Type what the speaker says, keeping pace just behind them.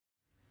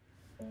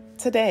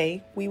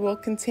Today, we will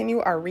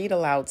continue our Read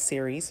Aloud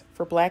series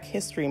for Black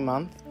History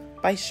Month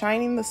by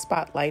shining the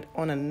spotlight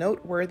on a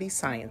noteworthy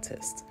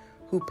scientist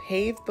who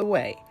paved the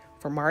way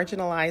for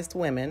marginalized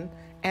women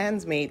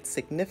and made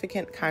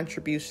significant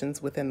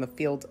contributions within the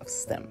field of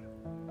STEM.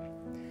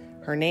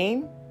 Her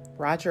name,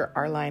 Roger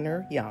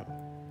Arliner Young.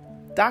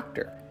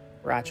 Dr.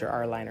 Roger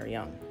Arliner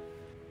Young.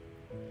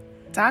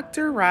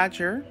 Dr.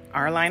 Roger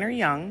Arliner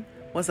Young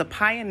was a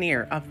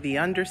pioneer of the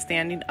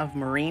understanding of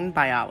marine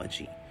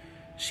biology.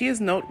 She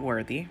is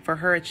noteworthy for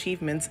her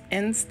achievements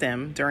in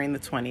STEM during the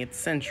 20th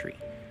century.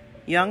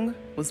 Young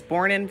was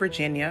born in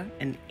Virginia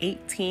in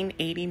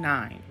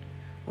 1889.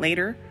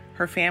 Later,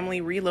 her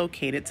family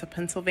relocated to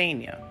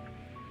Pennsylvania.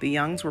 The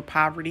Youngs were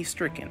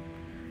poverty-stricken.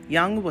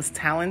 Young was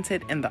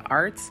talented in the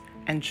arts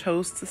and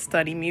chose to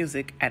study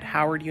music at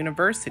Howard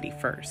University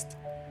first.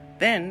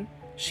 Then,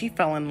 she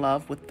fell in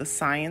love with the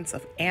science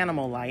of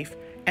animal life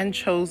and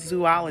chose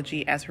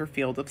zoology as her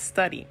field of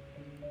study.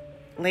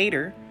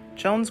 Later,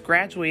 Jones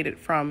graduated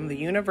from the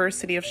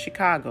University of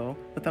Chicago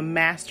with a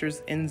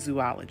master's in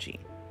zoology.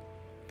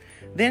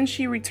 Then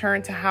she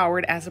returned to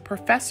Howard as a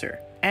professor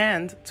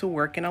and to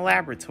work in a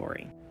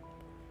laboratory.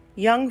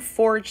 Young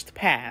forged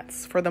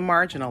paths for the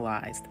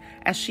marginalized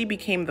as she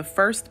became the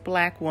first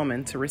Black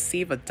woman to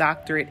receive a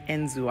doctorate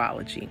in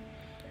zoology.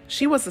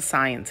 She was a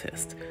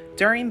scientist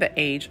during the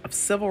age of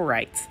civil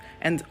rights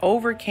and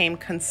overcame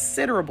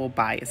considerable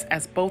bias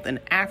as both an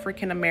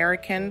African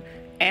American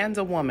and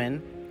a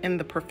woman in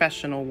the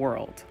professional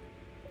world.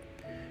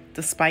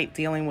 Despite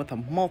dealing with a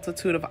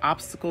multitude of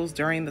obstacles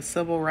during the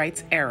civil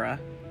rights era,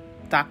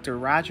 Dr.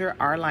 Roger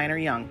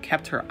Arliner Young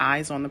kept her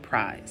eyes on the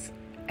prize,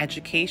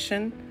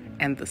 education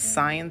and the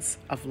science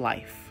of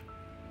life.